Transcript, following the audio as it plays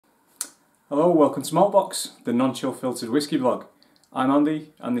Hello, welcome to Maltbox, the non-chill filtered whiskey blog. I'm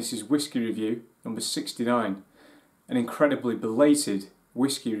Andy and this is Whiskey Review number 69, an incredibly belated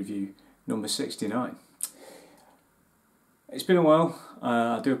whiskey review number 69. It's been a while,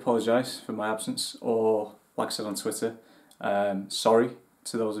 I do apologise for my absence, or like I said on Twitter, sorry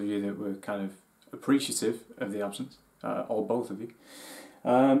to those of you that were kind of appreciative of the absence, or both of you.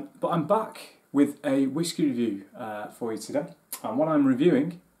 But I'm back with a whiskey review for you today, and what I'm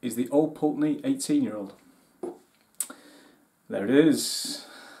reviewing is the Old Pulteney 18-year-old. There it is.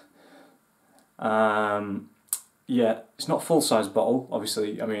 Yeah, it's not full-size bottle,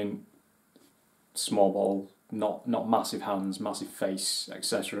 obviously. I mean, small bottle, not massive hands, massive face,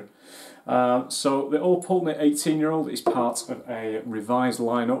 etc. So the Old Pulteney 18-year-old is part of a revised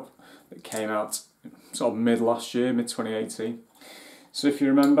lineup that came out sort of mid last year, mid 2018. So if you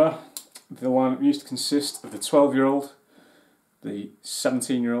remember, the lineup used to consist of the 12-year-old, the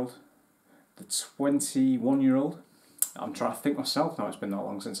 17-year-old, the 21-year-old. I'm trying to think myself now, it's been that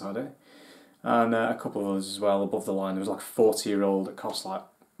long since I had it. And a couple of others as well above the line. There was like a 40-year-old that cost like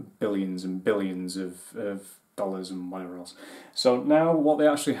billions and billions of dollars and whatever else. So now what they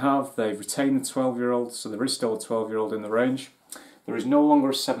actually have, they've retained the 12-year-old, so there is still a 12-year-old in the range. There is no longer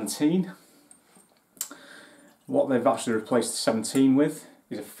a 17. What they've actually replaced the 17 with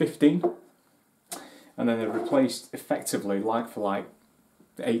is a 15. And then they've replaced effectively, like for like,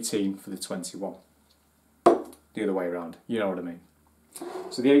 the 18 for the 21. The other way around, you know what I mean.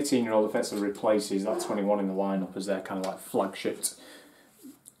 So the 18-year-old effectively replaces that 21 in the lineup as their kind of like flagship,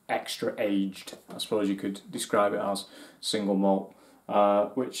 extra aged, I suppose you could describe it as, single malt.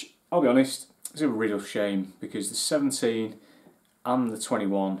 Which, I'll be honest, is a real shame because the 17 and the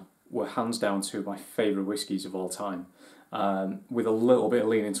 21 were hands down two of my favourite whiskies of all time. With a little bit of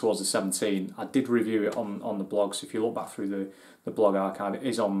leaning towards the 17. I did review it on the blog, so if you look back through the blog archive, it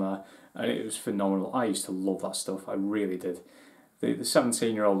is on there, and it was phenomenal. I used to love that stuff, I really did. The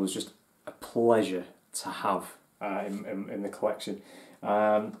 17-year-old was just a pleasure to have in the collection.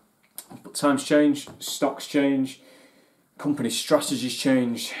 But times change, stocks change, company strategies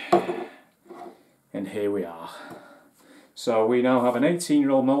change, and here we are. So we now have an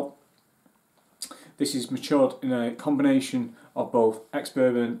 18-year-old malt. This is matured in a combination of both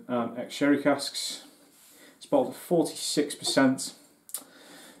ex-bourbon and ex-sherry casks. It's bottled at 46%.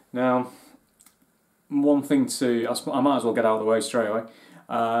 Now, one thing I might as well get out of the way straight away.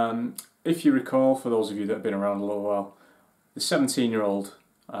 If you recall, for those of you that have been around a little while, the 17-year-old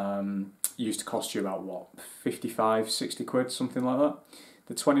used to cost you about, what, 55, 60 quid, something like that.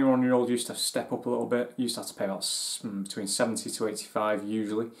 The 21-year-old used to step up a little bit, used to have to pay about between 70 to 85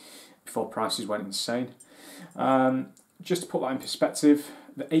 usually, before prices went insane. Just to put that in perspective,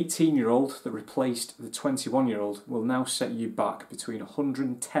 the 18-year-old that replaced the 21-year-old will now set you back between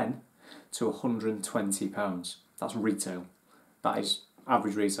 110 to 120 pounds. That's retail. That is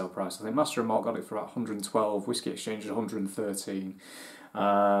average retail price. I think Master and Malt got it for about 112. Whisky Exchange at 113.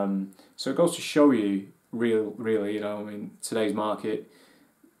 So it goes to show you, really, you know, I mean, today's market,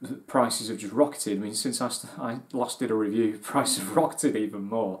 the prices have just rocketed. I mean, since I last did a review, prices have rocketed even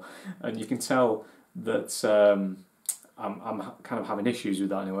more, and you can tell that I'm kind of having issues with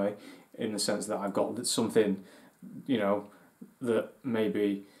that anyway, in the sense that I've got something, you know, that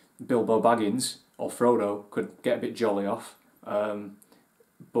maybe Bilbo Baggins or Frodo could get a bit jolly off,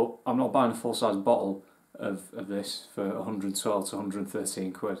 but I'm not buying a full-size bottle of this for 112 to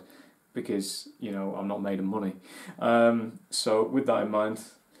 113 quid because, you know, I'm not made of money. So with that in mind,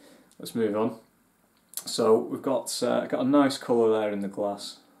 let's move on. So we've got a nice colour there in the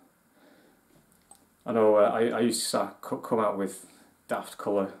glass. I know I used to come out with daft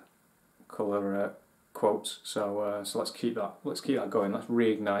colour quotes. So let's keep that going. Let's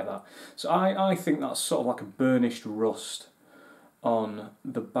reignite that. So I think that's sort of like a burnished rust on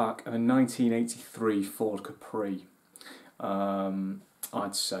the back of a 1983 Ford Capri.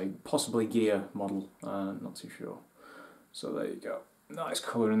 I'd say possibly gear model. Not too sure. So there you go. Nice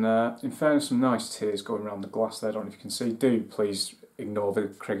colour in there. In fairness, some nice tears going around the glass there. I don't know if you can see. Do please ignore the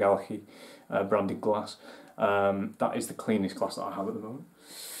Craigellachie branded glass. That is the cleanest glass that I have at the moment.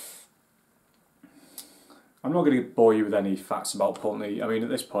 I'm not going to bore you with any facts about Pulteney. I mean, at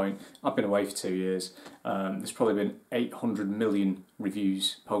this point, I've been away for 2 years. There's probably been 800 million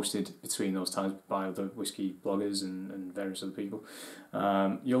reviews posted between those times by other whisky bloggers and various other people.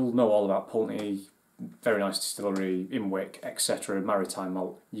 You'll know all about Pulteney, very nice distillery, in Wick, etc., maritime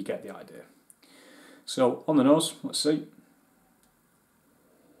malt. You get the idea. So, on the nose, let's see.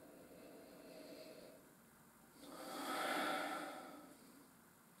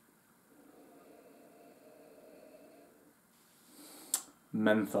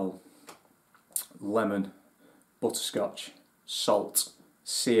 Menthol. lemon, butterscotch, salt,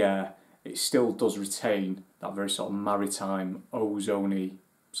 sea air, it still does retain that very sort of maritime, ozony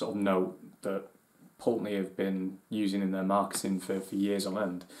sort of note that Pulteney have been using in their marketing for years on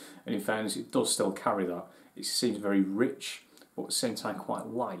end. And in fairness, it does still carry that. It seems very rich, but at the same time quite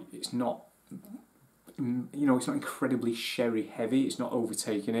light. It's not, you know, it's not incredibly sherry heavy. It's not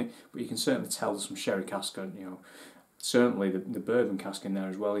overtaking it, but you can certainly tell there's some sherry cask, you know. Certainly the bourbon cask in there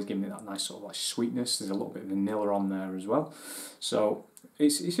as well is giving it that nice sort of like sweetness. There's a little bit of vanilla on there as well. So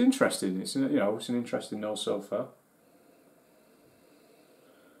it's interesting. It's, you know, it's an interesting nose so far.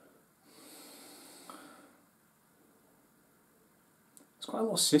 There's quite a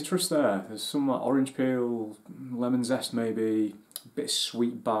lot of citrus there. There's some like orange peel, lemon zest maybe, a bit of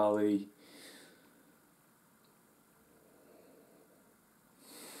sweet barley.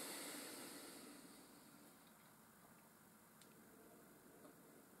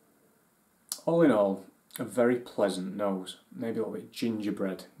 All in all, a very pleasant nose. Maybe a little bit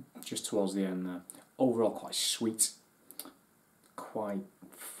gingerbread just towards the end there. Overall quite sweet, quite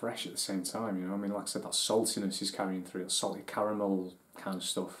fresh at the same time, you know. I mean, like I said, that saltiness is carrying through, that salty caramel kind of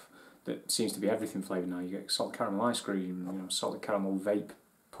stuff that seems to be everything flavoured now. You get salted caramel ice cream, you know, salted caramel vape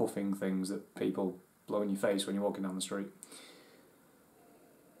puffing things that people blow in your face when you're walking down the street.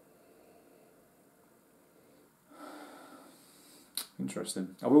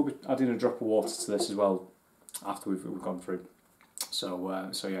 Interesting. I will be adding a drop of water to this as well after we've gone through. So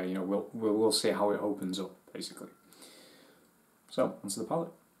so yeah, you know, we'll see how it opens up basically. So onto the palate.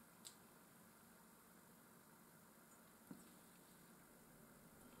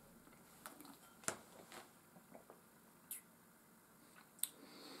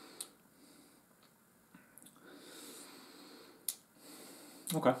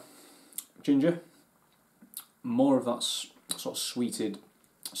 Okay, ginger, more of that sort of sweeted,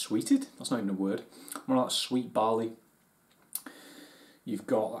 that's not even a word, more like sweet barley. You've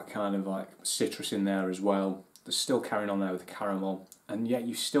got that kind of like citrus in there as well. There's still carrying on there with the caramel, and yet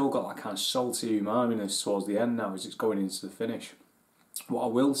you've still got that kind of salty umaminess towards the end now as it's going into the finish. What I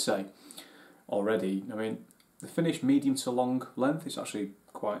will say already, I mean, the finish medium to long length is actually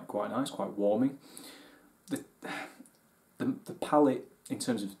quite nice, quite warming. The palate in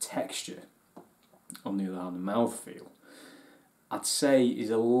terms of texture, on the other hand, the mouthfeel, I'd say is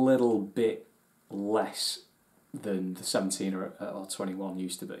a little bit less than the 17 or 21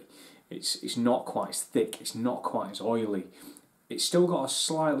 used to be. It's not quite as thick, it's not quite as oily. It's still got a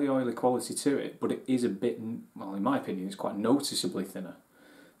slightly oily quality to it, but it is a bit, well, in my opinion, it's quite noticeably thinner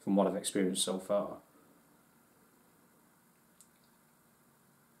from what I've experienced so far.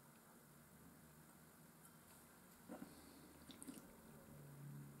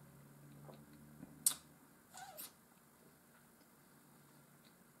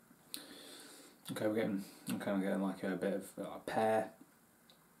 Okay, I'm kind of getting like a bit of pear,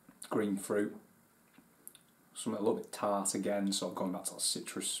 green fruit, something a little bit tart again, sort of going back to that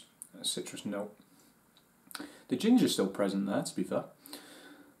citrus note. The ginger's still present there, to be fair.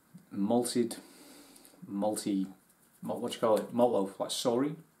 What do you call it? Malt loaf, like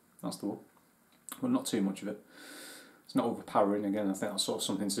sorry, that's the one. But not too much of it. It's not overpowering again. I think that's sort of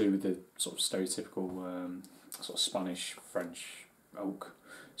something to do with the sort of stereotypical sort of Spanish, French oak,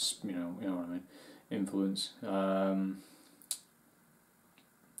 you know what I mean, influence.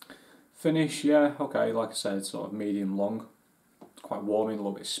 Finish, yeah, okay, like I said, sort of medium long, quite warming, a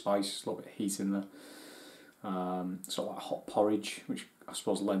little bit of spice, a little bit of heat in there. Sort of like hot porridge, which I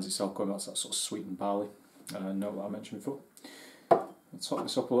suppose lends itself going back to that sort of sweetened barley note that I mentioned before. Let's top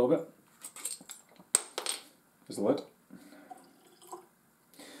this up a little bit. There's the lid.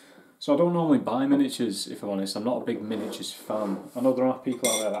 So I don't normally buy miniatures, if I'm honest. I'm not a big miniatures fan. I know there are people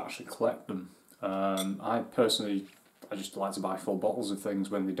out there that actually collect them. I personally, I just like to buy full bottles of things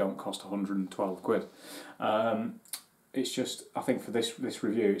when they don't cost 112 quid. It's just, I think for this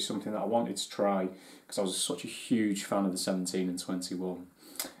review, it's something that I wanted to try because I was such a huge fan of the 17 and 21.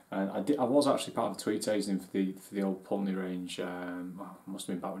 And I was actually part of the tweet tasting for the Old Pulteney range. Well, it must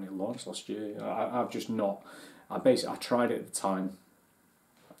have been back when it launched last year. I've just not. I tried it at the time.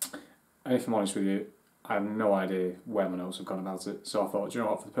 And if I'm honest with you, I have no idea where my notes have gone about it. So I thought, do you know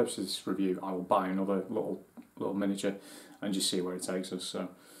what, for the purpose of this review, I will buy another little miniature and just see where it takes us. So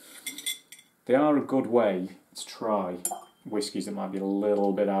they are a good way to try whiskies that might be a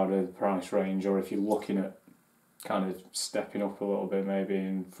little bit out of the price range, or if you're looking at kind of stepping up a little bit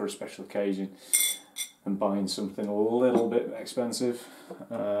maybe for a special occasion and buying something a little bit expensive,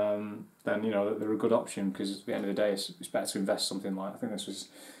 then you know they're a good option, because at the end of the day it's better to invest something like, I think this was,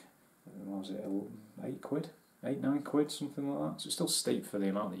 what was it, 8 quid? 8, 9 quid, something like that. So it's still steep for the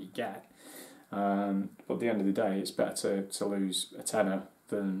amount that you get. But at the end of the day, it's better to lose a tenner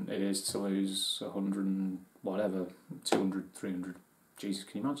than it is to lose 100 and whatever, 200, 300. Jesus,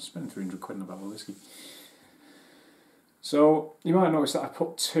 can you imagine spending 300 quid on a bottle of whiskey? So you might notice that I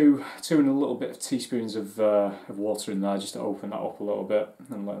put two and a little bit of teaspoons of water in there just to open that up a little bit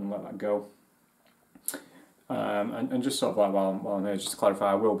and let that go. And just sort of like while I'm here, just to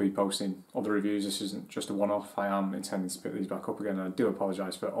clarify, I will be posting other reviews. This isn't just a one-off. I am intending to pick these back up again, and I do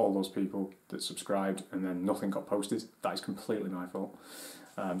apologise for all those people that subscribed and then nothing got posted. That is completely my fault.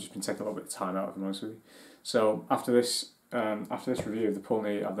 I've just been taking a little bit of time out, if I'm honest with you. So after this review of the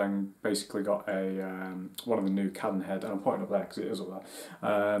Pulteney, I've then basically got a one of the new Cadden Head, and I'm pointing up there because it is up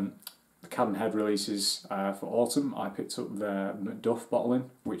there. The Cadden Head releases for autumn. I picked up the Macduff bottling,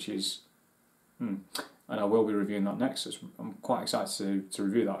 which is, and I will be reviewing that next. I'm quite excited to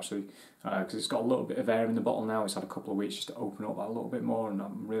review that actually, because it's got a little bit of air in the bottle now. It's had a couple of weeks just to open up that a little bit more, and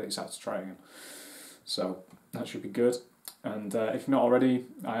I'm really excited to try it again. So that should be good. And if not already,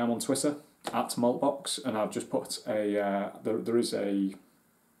 I am on Twitter @Maltbox, and I've just put a there is a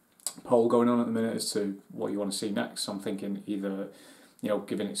poll going on at the minute as to what you want to see next. So I'm thinking either,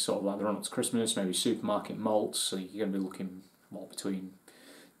 given it's sort of like the run up to Christmas, maybe supermarket malts, so you're going to be looking between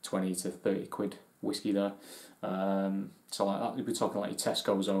 20 to 30 quid whiskey there. So like that, you'd be talking like your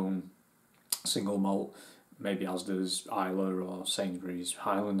Tesco's own single malt, maybe Asda's Isla or Sainsbury's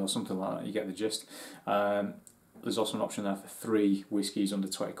Highland or something like that. You get the gist. There's also an option there for 3 whiskies under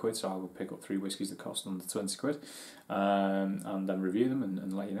 20 quid, so I will pick up 3 whiskies that cost under 20 quid, and then review them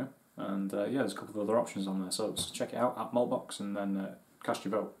and let you know. And yeah, there's a couple of other options on there, so check it out @Maltbox and then cast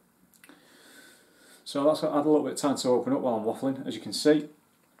your vote. So that's had a little bit of time to open up while I'm waffling. As you can see,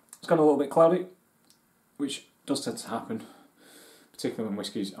 it's got a little bit cloudy, which does tend to happen, particularly when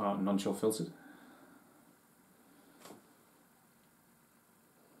whiskies are non-chill filtered.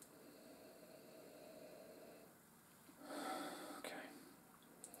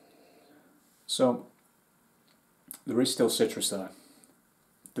 So, there is still citrus there.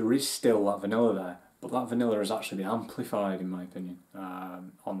 There is still that vanilla there, but that vanilla has actually been amplified, in my opinion,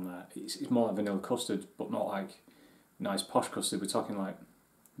 on there. It's more like vanilla custard, but not like nice posh custard. We're talking like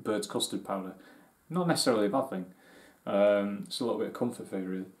bird's custard powder. Not necessarily a bad thing. It's a little bit of comfort food,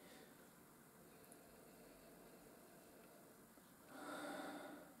 really.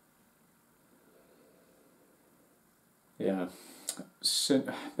 Yeah.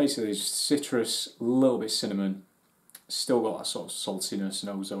 Basically just citrus, a little bit cinnamon, still got that sort of saltiness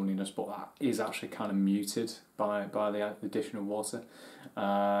and ozoniness, but that is actually kind of muted by the addition of water.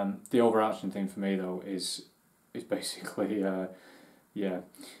 The overarching thing for me though is basically yeah,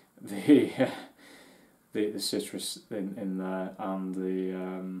 the citrus in there, and the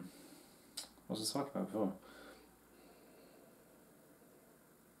what was I talking about before?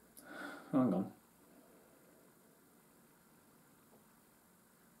 Hang on.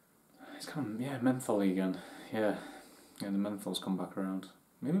 It's kind of, yeah, mentholy again. Yeah, the menthol's come back around.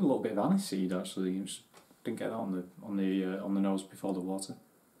 Maybe a little bit of aniseed actually. Just didn't get that on the nose before the water.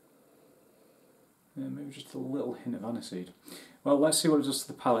 Yeah, maybe just a little hint of aniseed. Well, let's see what it does to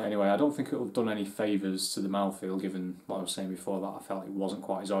the palate anyway. I don't think it will have done any favours to the mouthfeel, given what I was saying before, that I felt it wasn't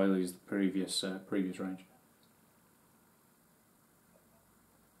quite as oily as the previous range.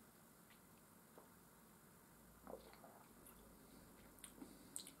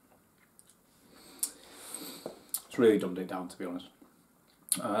 It's really dumbed it down, to be honest.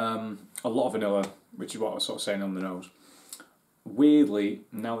 A lot of vanilla, which is what I was sort of saying on the nose. Weirdly,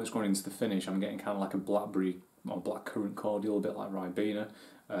 now that it's going into the finish, I'm getting kind of like a blackberry or blackcurrant cordial, a bit like Ribena,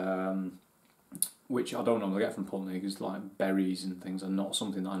 which I don't normally get from Pulteney, because like berries and things are not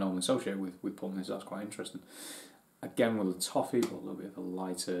something that I normally associate with Pulteney, so that's quite interesting. Again with a toffee, but a little bit of a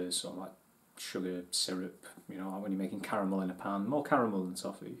lighter sort of like sugar syrup, like when you're making caramel in a pan, more caramel than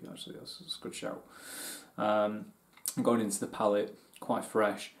toffee, actually, that's a good shout. Going into the palate, quite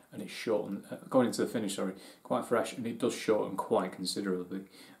fresh, and it's shortened. Going into the finish, sorry, quite fresh, and it does shorten quite considerably.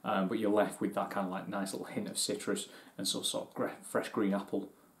 But you're left with that kind of like nice little hint of citrus and sort of fresh green apple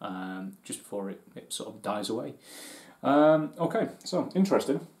just before it sort of dies away. Okay, so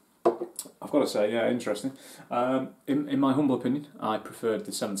interesting. I've got to say, yeah, interesting. In my humble opinion, I preferred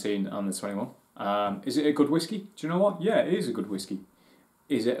the 17 and the 21. Is it a good whiskey? Do you know what? Yeah, it is a good whiskey.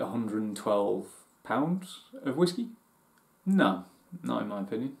 Is it £112 of whiskey? No, not in my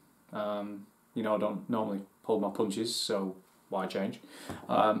opinion. I don't normally pull my punches, so why change?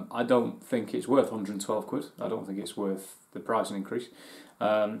 I don't think it's worth 112 quid. I don't think it's worth the pricing increase.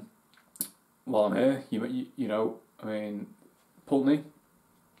 While I'm here, I mean, Pulteney,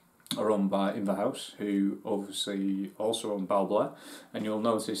 are owned by Inverhouse, who obviously also own Balblair, and you'll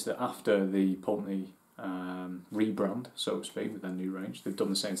notice that after the Pulteney rebrand, so to speak, with their new range, they've done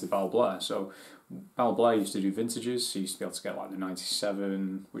the same to Balblair. So Balblair used to do vintages, so you used to be able to get like the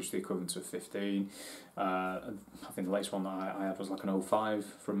 97, which is the equivalent to a 15. I think the latest one that I had was like an 05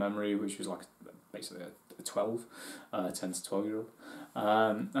 from memory, which was like basically a 12, 10 to 12 year old.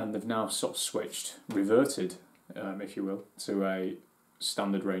 And they've now sort of switched, reverted, if you will, to a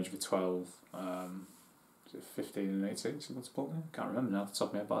standard range of a 12, 15 and 18, similar to Pulteney. I can't remember now off the top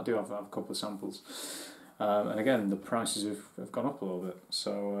of my head, but I do have a couple of samples. And again, the prices have gone up a little bit,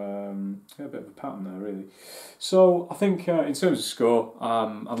 so yeah, a bit of a pattern there, really. So I think in terms of score,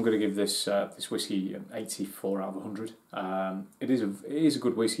 I'm going to give this whisky an 84 out of 100. It is a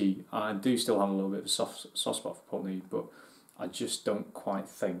good whisky. I do still have a little bit of a soft spot for Pulteney, but I just don't quite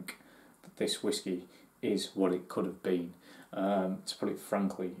think that this whisky is what it could have been, to put it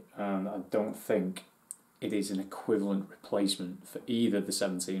frankly. And I don't think it is an equivalent replacement for either the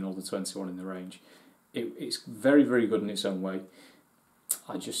 17 or the 21 in the range. It's very, very good in its own way.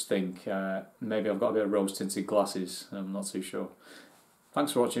 I just think maybe I've got a bit of rose tinted glasses. I'm not too sure.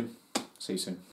 Thanks for watching. See you soon.